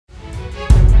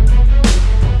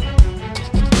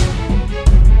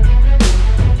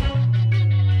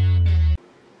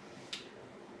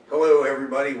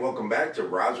back to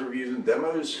Rob's Reviews and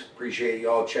Demos. Appreciate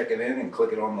y'all checking in and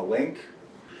clicking on the link.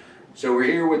 So we're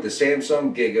here with the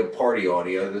Samsung Giga Party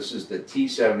Audio. This is the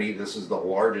T70. This is the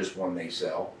largest one they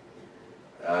sell.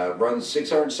 Runs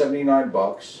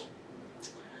 $679.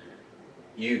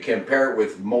 You can pair it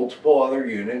with multiple other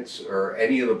units, or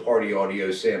any of the party audio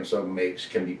Samsung makes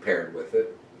can be paired with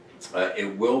it.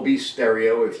 It will be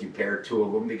stereo if you pair two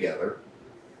of them together.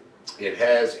 It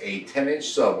has a 10-inch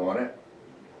sub on it,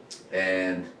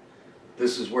 and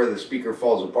this is where the speaker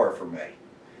falls apart for me.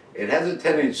 It has a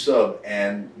 10-inch sub,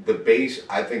 and the bass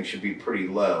I think should be pretty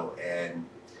low, and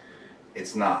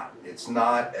it's not. It's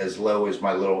not as low as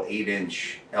my little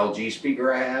 8-inch LG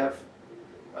speaker I have.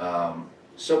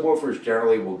 Subwoofers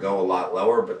generally will go a lot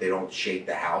lower, but they don't shake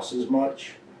the house as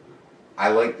much. I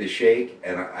like the shake,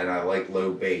 and I like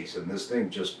low bass, and this thing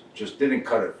just didn't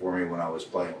cut it for me when I was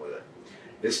playing with it.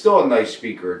 It's still a nice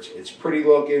speaker. It's pretty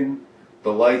looking.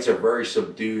 The lights are very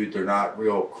subdued. They're not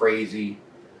real crazy.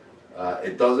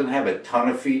 It doesn't have a ton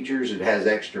of features. It has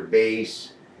extra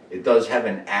bass. It does have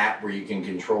an app where you can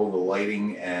control the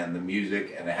lighting and the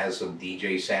music, and it has some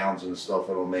DJ sounds and stuff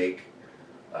it'll make.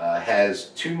 Has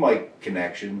two mic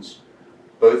connections.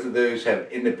 Both of those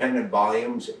have independent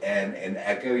volumes and an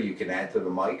echo you can add to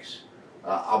the mics.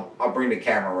 I'll bring the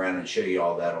camera around and show you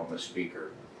all that on the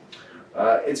speaker.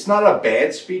 It's not a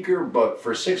bad speaker, but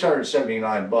for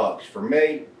 $679, for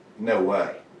me, no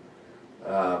way.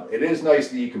 It is nice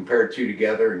that you can pair two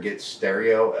together and get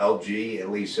stereo. LG, at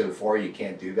least so far, you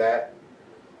can't do that.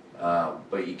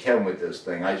 But you can with this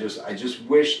thing. I just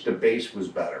wish the bass was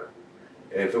better.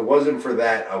 If it wasn't for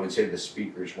that, I would say the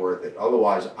speaker's worth it.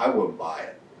 Otherwise, I wouldn't buy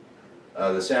it.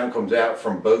 The sound comes out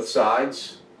from both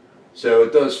sides, so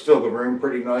it does fill the room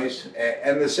pretty nice.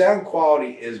 And the sound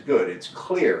quality is good. It's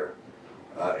clear.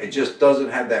 It just doesn't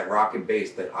have that rock and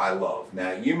bass that I love.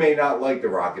 Now, you may not like the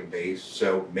rock and bass,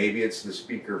 so maybe it's the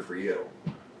speaker for you.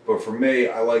 But for me,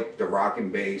 I like the rock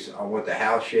and bass. I want the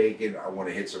house shaking. I want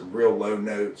to hit some real low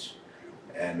notes.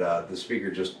 And the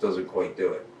speaker just doesn't quite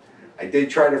do it. I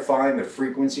did try to find the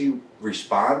frequency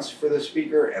response for the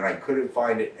speaker, and I couldn't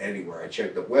find it anywhere. I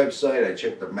checked the website, I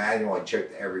checked the manual, I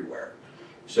checked everywhere.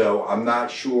 So I'm not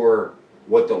sure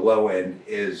what the low end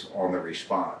is on the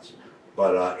response.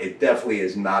 But it definitely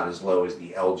is not as low as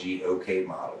the LG OK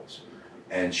models,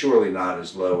 and surely not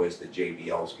as low as the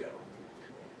JBLs go.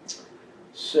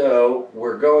 So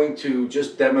we're going to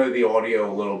just demo the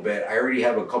audio a little bit. I already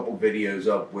have a couple videos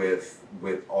up with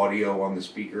audio on the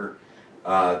speaker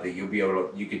that you'll be able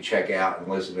to, you can check out and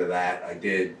listen to that. I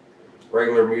did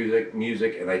regular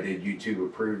music, and I did YouTube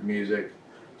approved music.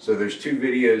 So there's two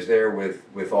videos there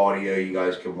with audio you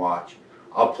guys can watch.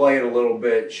 I'll play it a little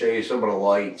bit, show you some of the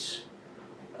lights.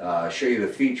 Show you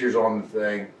the features on the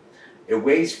thing. It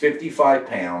weighs 55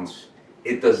 pounds.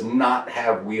 It does not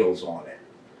have wheels on it,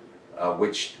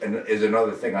 which is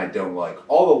another thing I don't like.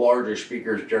 All the larger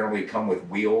speakers generally come with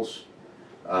wheels,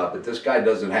 but this guy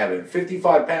doesn't have it.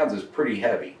 55 pounds is pretty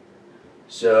heavy,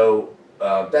 so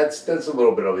that's a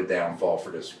little bit of a downfall for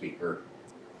this speaker.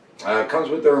 It comes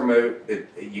with the remote.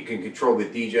 You can control the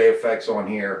DJ effects on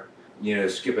here. You know,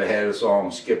 skip ahead of a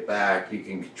song, skip back. You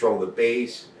can control the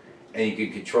bass, and you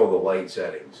can control the light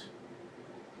settings.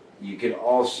 You can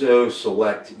also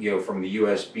select, you know, from the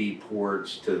USB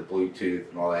ports to the Bluetooth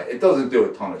and all that. It doesn't do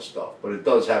a ton of stuff, but it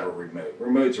does have a remote.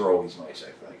 Remotes are always nice,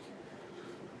 I think.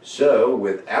 So,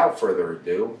 without further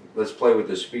ado, let's play with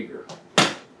the speaker.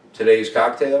 Today's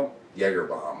cocktail, Jaeger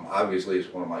Bomb. Obviously,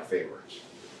 it's one of my favorites.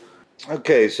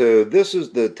 Okay, so this is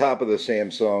the top of the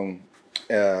Samsung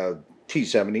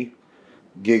T70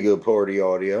 Giga Party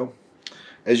Audio.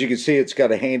 As you can see, it's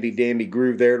got a handy dandy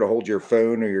groove there to hold your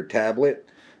phone or your tablet.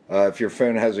 If your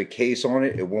phone has a case on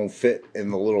it, it won't fit in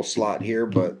the little slot here,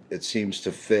 but it seems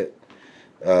to fit.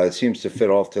 It seems to fit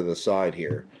off to the side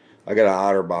here. I got an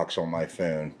OtterBox on my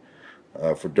phone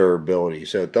for durability,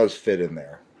 so it does fit in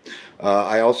there.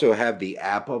 I also have the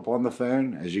app up on the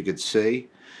phone, as you can see,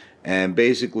 and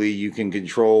basically you can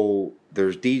control.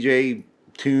 There's DJ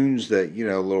tunes that, you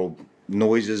know, little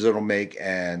noises it'll make,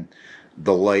 and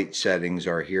the light settings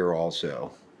are here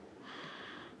also.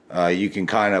 You can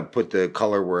kind of put the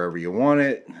color wherever you want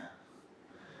it.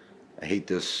 I hate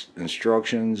this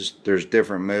instructions. There's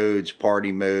different modes.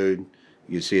 Party mode.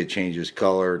 You can see it changes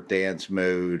color. Dance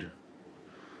mode.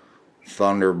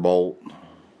 Thunderbolt.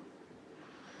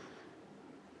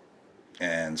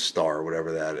 And star,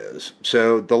 whatever that is.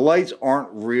 So the lights aren't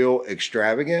real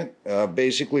extravagant.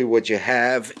 Basically what you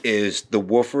have is the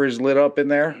woofer is lit up in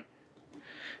there.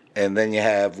 And then you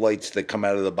have lights that come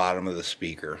out of the bottom of the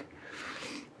speaker.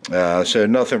 So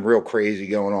nothing real crazy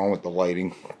going on with the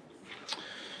lighting.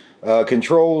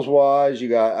 Controls wise, you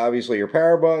got obviously your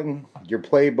power button, your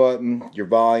play button, your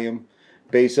volume,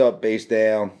 bass up, bass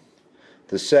down,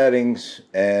 the settings,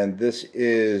 and this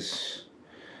is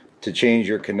to change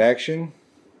your connection.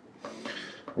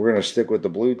 We're going to stick with the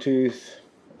Bluetooth,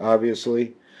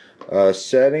 obviously.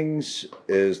 Settings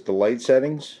is the light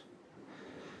settings.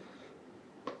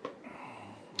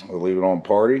 We'll leave it on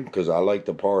party because I like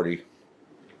the party.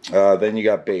 Then you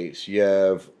got bass. You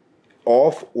have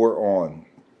off or on.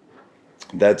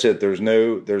 That's it. There's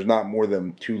not more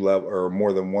than two level or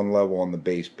more than one level on the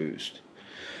bass boost.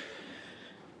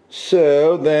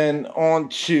 So then on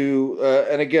to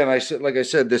and again, like I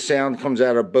said, the sound comes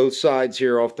out of both sides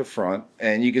here off the front,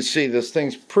 and you can see this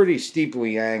thing's pretty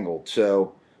steeply angled,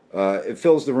 so it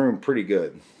fills the room pretty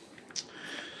good.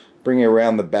 Bring it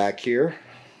around the back here.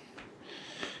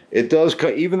 It does,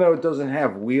 even though it doesn't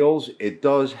have wheels, it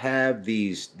does have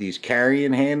these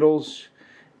carrying handles.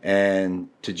 And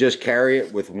to just carry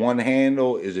it with one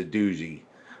handle is a doozy.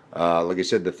 Like I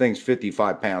said, the thing's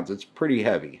 55 pounds. It's pretty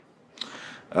heavy.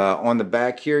 On the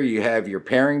back here, you have your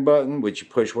pairing button, which you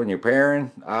push when you're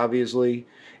pairing, obviously.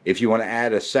 If you want to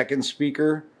add a second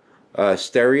speaker,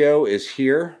 stereo is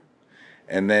here.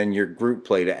 And then your group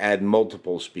play to add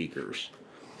multiple speakers.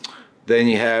 Then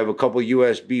you have a couple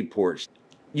USB ports.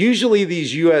 Usually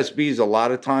these USBs a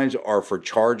lot of times are for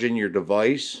charging your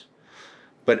device.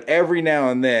 But every now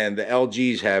and then, the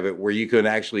LGs have it where you can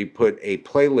actually put a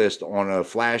playlist on a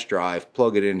flash drive,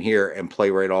 plug it in here, and play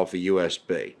right off a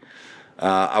USB.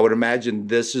 I would imagine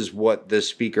this is what this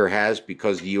speaker has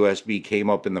because the USB came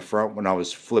up in the front when I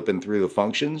was flipping through the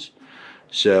functions.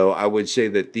 So I would say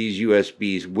that these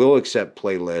USBs will accept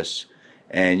playlists,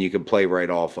 and you can play right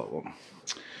off of them.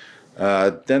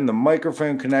 Then the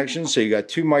microphone connection. So you got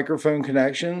two microphone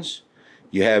connections.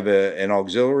 You have an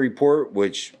auxiliary port,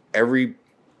 which every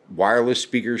wireless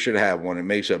speaker should have one. It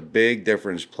makes a big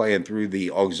difference playing through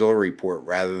the auxiliary port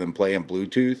rather than playing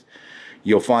Bluetooth.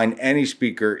 You'll find any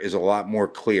speaker is a lot more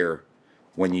clear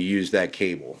when you use that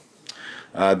cable.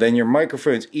 Then your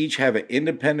microphones each have an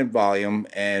independent volume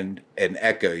and an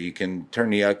echo. You can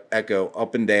turn the echo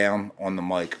up and down on the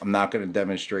mic. I'm not going to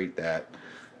demonstrate that.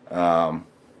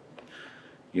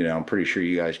 You know, I'm pretty sure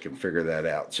you guys can figure that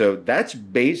out. So that's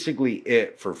basically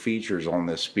it for features on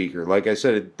this speaker. Like I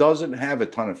said, it doesn't have a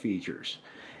ton of features.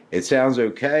 It sounds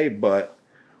okay, but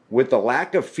with the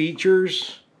lack of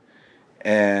features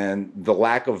and the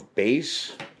lack of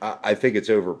bass, I think it's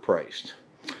overpriced.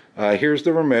 Here's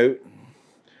the remote.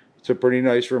 It's a pretty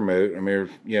nice remote. I mean,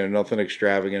 you know, nothing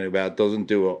extravagant about it. Doesn't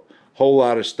do a whole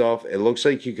lot of stuff. It looks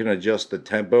like you can adjust the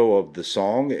tempo of the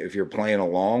song if you're playing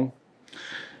along.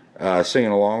 Singing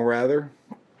along rather,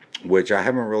 which I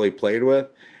haven't really played with.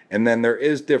 And then there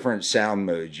is different sound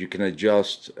modes. You can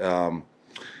adjust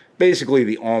basically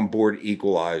the onboard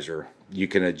equalizer. You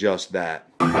can adjust that.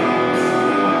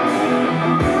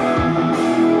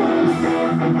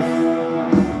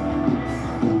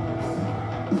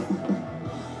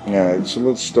 Alright, so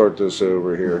let's start this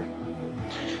over here.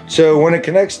 So when it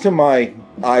connects to my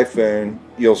iPhone,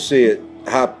 you'll see it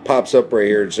pops up right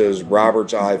here. It says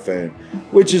Robert's iPhone,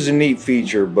 which is a neat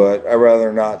feature, but I'd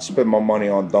rather not spend my money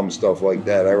on dumb stuff like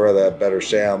that. I'd rather have better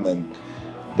sound than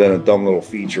a dumb little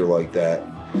feature like that.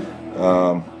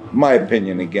 My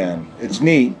opinion, again. It's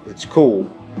neat, it's cool,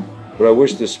 but I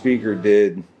wish the speaker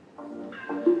did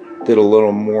a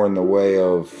little more in the way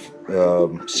of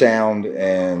sound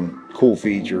and cool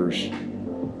features.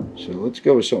 So let's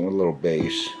go with something with a little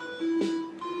bass.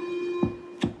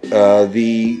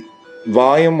 The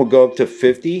volume will go up to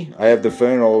 50. I have the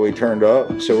phone all the way turned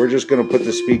up, so we're just going to put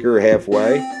the speaker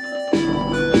halfway.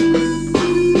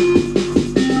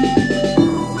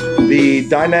 The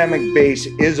dynamic bass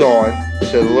is on,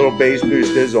 so the little bass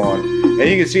boost is on. And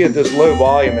you can see at this low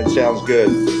volume it sounds good.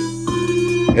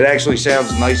 It actually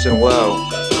sounds nice and low.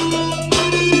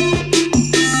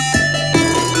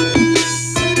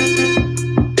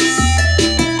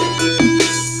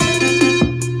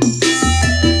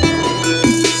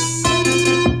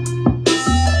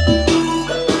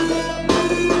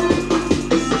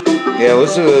 Yeah,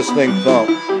 listen to this thing thump.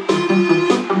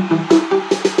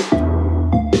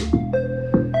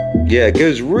 Yeah, it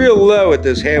goes real low at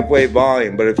this halfway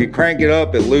volume, but if you crank it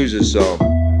up, it loses some.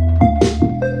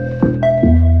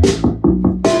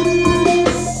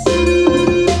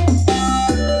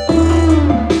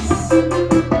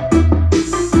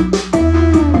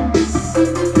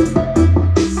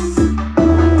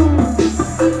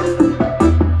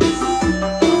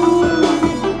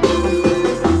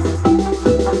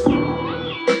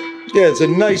 Yeah, it's a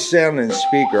nice sounding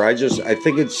speaker. I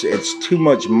think it's too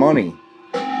much money.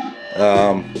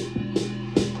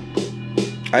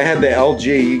 I had the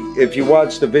LG. If you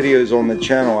watch the videos on the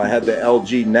channel, I had the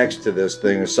LG next to this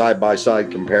thing, a side-by-side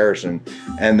comparison,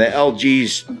 and the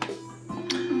LG's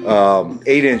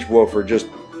 8-inch woofer just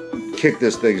kicked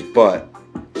this thing's butt.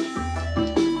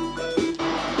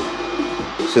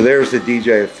 So there's the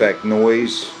DJ effect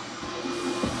noise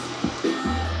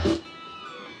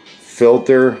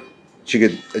filter. You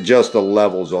could adjust the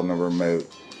levels on the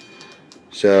remote.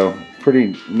 So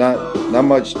pretty not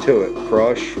much to it.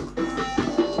 Crush.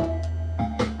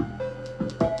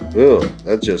 Ugh,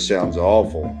 that just sounds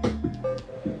awful.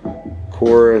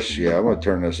 Chorus, yeah, I'm gonna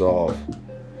turn this off.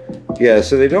 Yeah,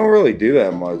 so they don't really do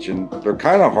that much, and they're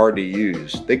kind of hard to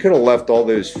use. They could have left all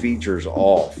those features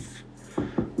off.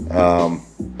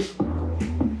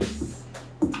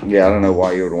 Yeah, I don't know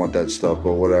why you would want that stuff,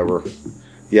 but whatever.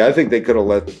 Yeah, I think they could have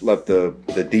left the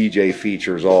DJ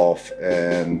features off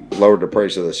and lowered the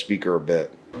price of the speaker a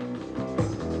bit.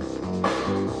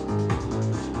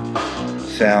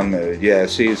 Sound mode, yeah,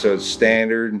 see, so it's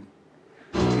standard.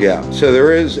 Yeah, so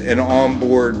there is an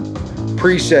onboard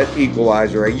preset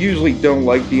equalizer. I usually don't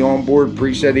like the onboard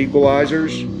preset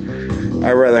equalizers.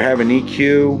 I'd rather have an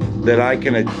EQ that I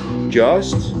can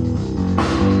adjust.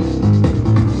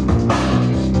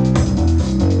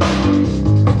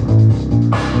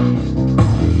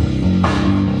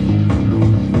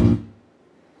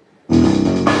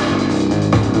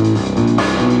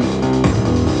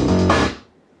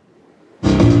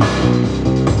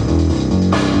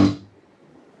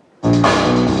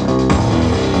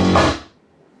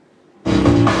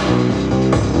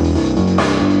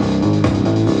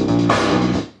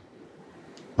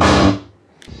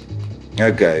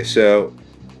 Okay, so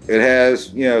it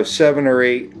has, you know, 7 or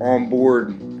 8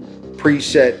 onboard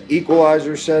preset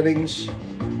equalizer settings.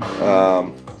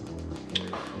 I'm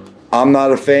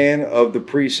not a fan of the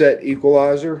preset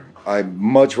equalizer. I'd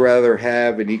much rather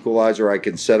have an equalizer I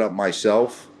can set up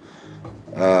myself.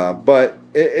 But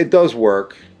it does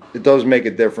work. It does make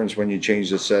a difference when you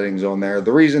change the settings on there.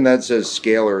 The reason that says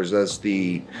scaler is that's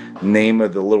the name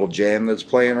of the little jam that's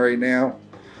playing right now.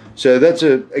 So that's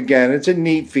again, it's a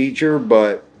neat feature,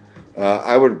 but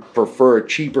I would prefer a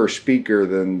cheaper speaker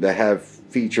than to have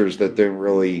features that don't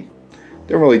really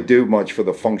do much for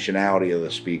the functionality of the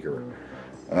speaker.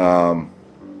 Like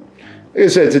I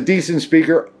said, it's a decent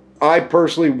speaker. I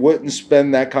personally wouldn't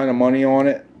spend that kind of money on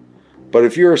it, but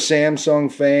if you're a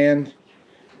Samsung fan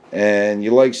and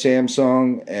you like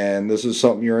Samsung and this is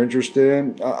something you're interested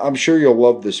in, I'm sure you'll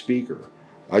love the speaker.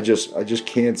 I just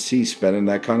can't see spending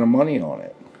that kind of money on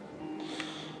it.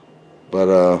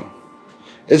 But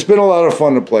it's been a lot of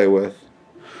fun to play with.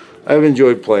 I've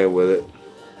enjoyed playing with it.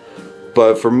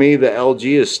 But for me, the LG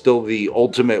is still the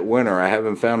ultimate winner. I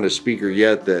haven't found a speaker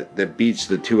yet that beats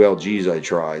the 2 LGs I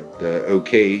tried, the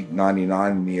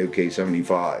OK99 and the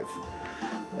OK75.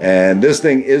 And this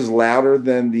thing is louder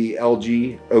than the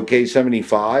LG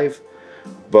OK75,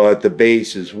 but the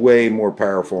bass is way more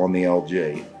powerful on the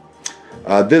LG.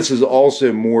 This is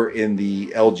also more in the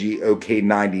LG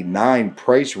OK99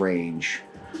 price range.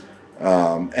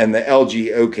 And the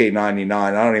LG OK99,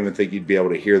 I don't even think you'd be able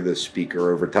to hear this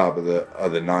speaker over top of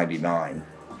the 99.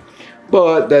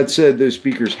 But that said, those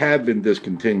speakers have been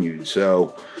discontinued,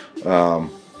 so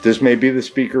this may be the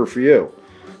speaker for you.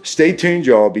 Stay tuned,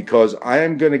 y'all, because I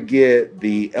am going to get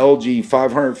the LG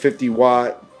 550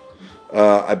 watt,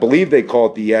 I believe they call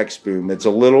it the X Boom. It's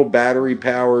a little battery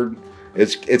powered.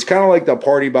 It's kind of like the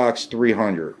Party Box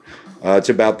 300. It's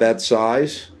about that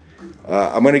size.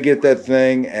 I'm going to get that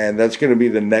thing, and that's going to be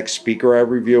the next speaker I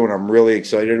review, and I'm really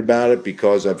excited about it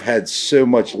because I've had so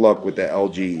much luck with the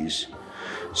LGs.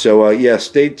 So, yeah,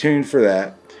 stay tuned for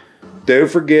that. Don't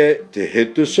forget to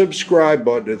hit the subscribe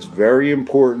button. It's very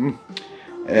important.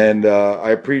 And I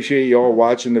appreciate you all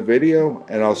watching the video,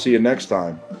 and I'll see you next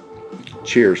time.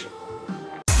 Cheers.